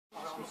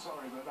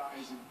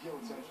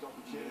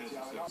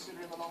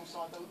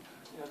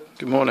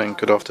Good morning,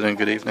 good afternoon,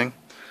 good evening.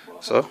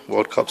 So,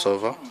 World Cup's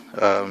over.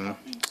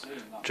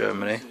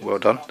 Germany, well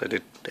done. They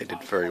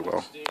did very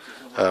well.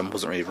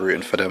 Wasn't really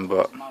rooting for them,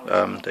 but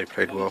they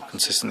played well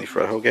consistently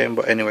throughout the whole game.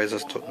 But anyways,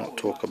 let's not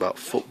talk about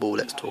football.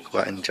 Let's talk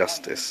about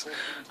injustice.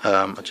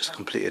 I just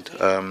completed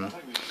a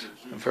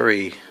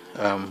very,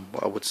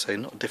 what I would say,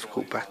 not a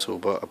difficult battle,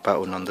 but a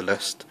battle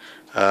nonetheless.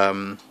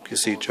 You can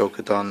see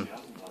Joker done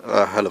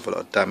a hell of a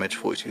lot of damage,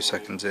 42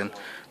 seconds in.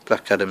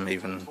 Black Adam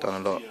even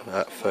done a lot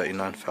at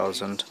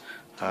 39,000.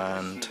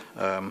 And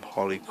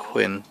Harley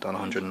Quinn done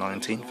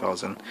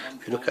 119,000.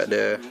 If you look at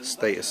their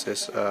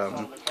statuses,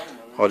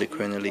 Harley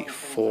Quinn Elite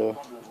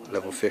 4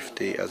 level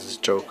 50, as is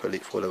Joker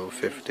Elite 4 level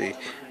 50,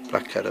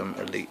 Black Adam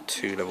Elite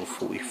 2 level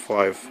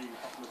 45.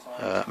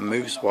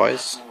 Moves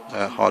wise,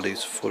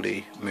 Harley's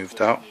fully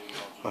moved out.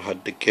 I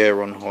had the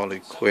gear on Harley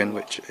Quinn,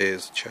 which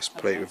is chest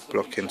plate with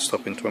blocking,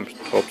 stopping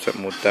 12%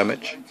 more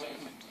damage.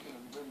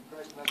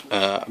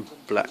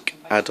 Black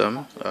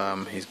Adam,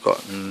 he's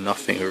got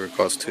nothing with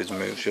regards to his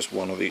moves, just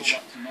one of each,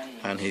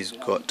 and he's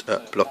got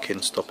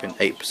blocking, stopping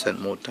 8%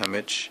 more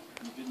damage.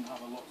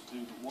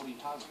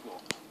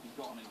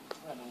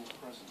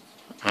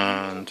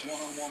 And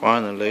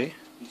finally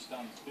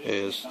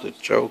is the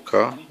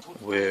Joker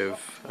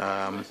with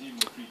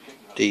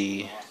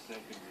the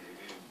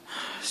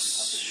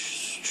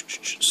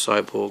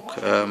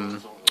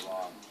cyborg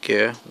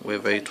gear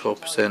with a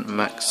 12%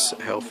 max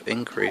health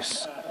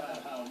increase.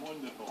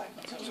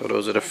 So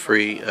those are the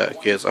three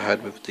gears I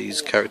had with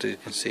these characters. You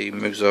can see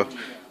moves are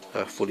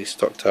fully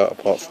stocked out,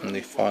 apart from the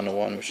final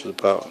one, which is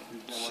about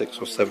 6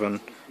 or 7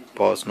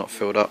 bars not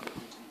filled up.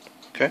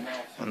 Okay,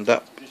 and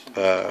that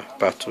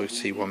battle, you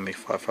see, won me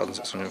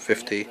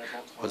 5,650,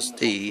 was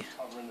the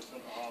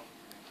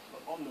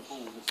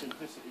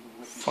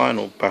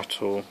final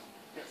battle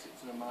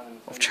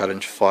of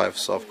Challenge 5.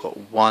 So I've got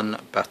one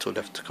battle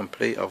left to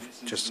complete. I've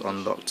just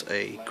unlocked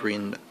a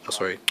green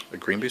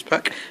boost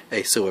pack,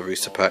 a silver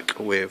booster pack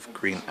with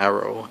Green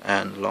Arrow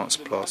and Lance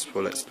Blast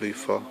for Lex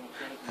Luthor,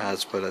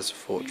 as well as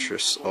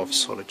Fortress of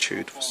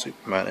Solitude for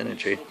Superman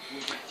Energy.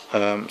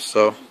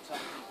 So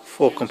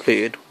 4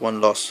 completed,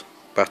 one last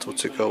battle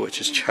to go,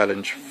 which is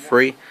Challenge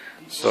 3.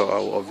 So I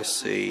will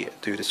obviously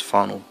do this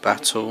final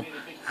battle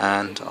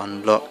and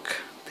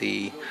unlock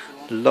the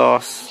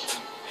last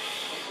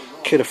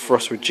Killer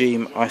Frost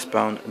Regime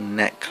Icebound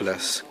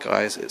necklace.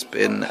 Guys, it's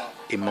been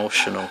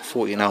emotional.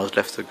 14 hours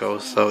left to go,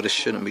 so this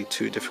shouldn't be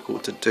too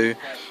difficult to do.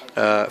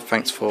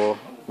 Thanks for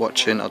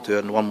watching. I'll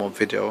do one more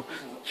video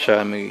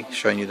showing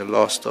you the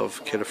last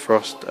of Killer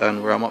Frost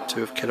and where I'm up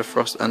to with Killer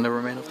Frost and the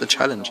remainder of the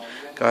challenge.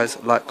 Guys,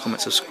 like,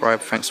 comment, subscribe.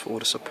 Thanks for all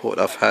the support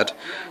I've had.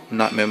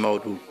 Nightmare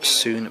mode will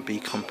soon be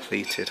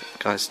completed.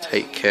 Guys,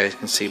 take care. You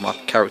can see my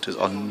characters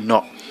are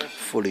not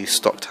fully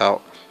stocked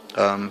out,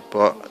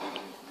 but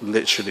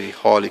literally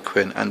Harley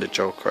Quinn and the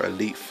Joker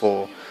Elite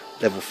 4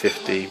 level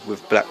 50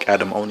 with Black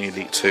Adam only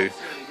Elite 2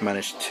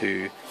 managed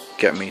to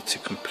get me to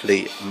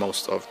complete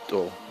most of,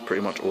 or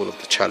pretty much all of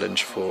the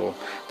challenge for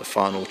the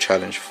final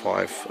Challenge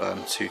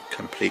 5 to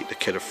complete the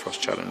Killer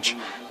Frost challenge.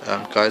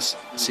 Guys,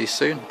 see you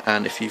soon,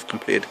 and if you've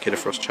completed the Killer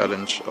Frost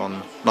challenge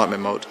on Nightmare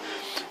mode,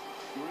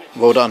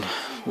 well done.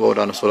 Well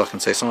done, that's all I can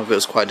say. Some of it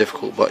was quite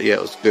difficult, but yeah,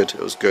 it was good.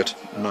 It was good.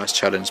 Nice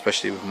challenge,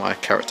 especially with my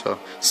character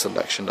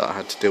selection that I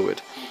had to deal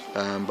with.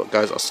 But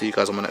guys, I'll see you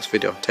guys on my next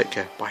video. Take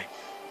care. Bye.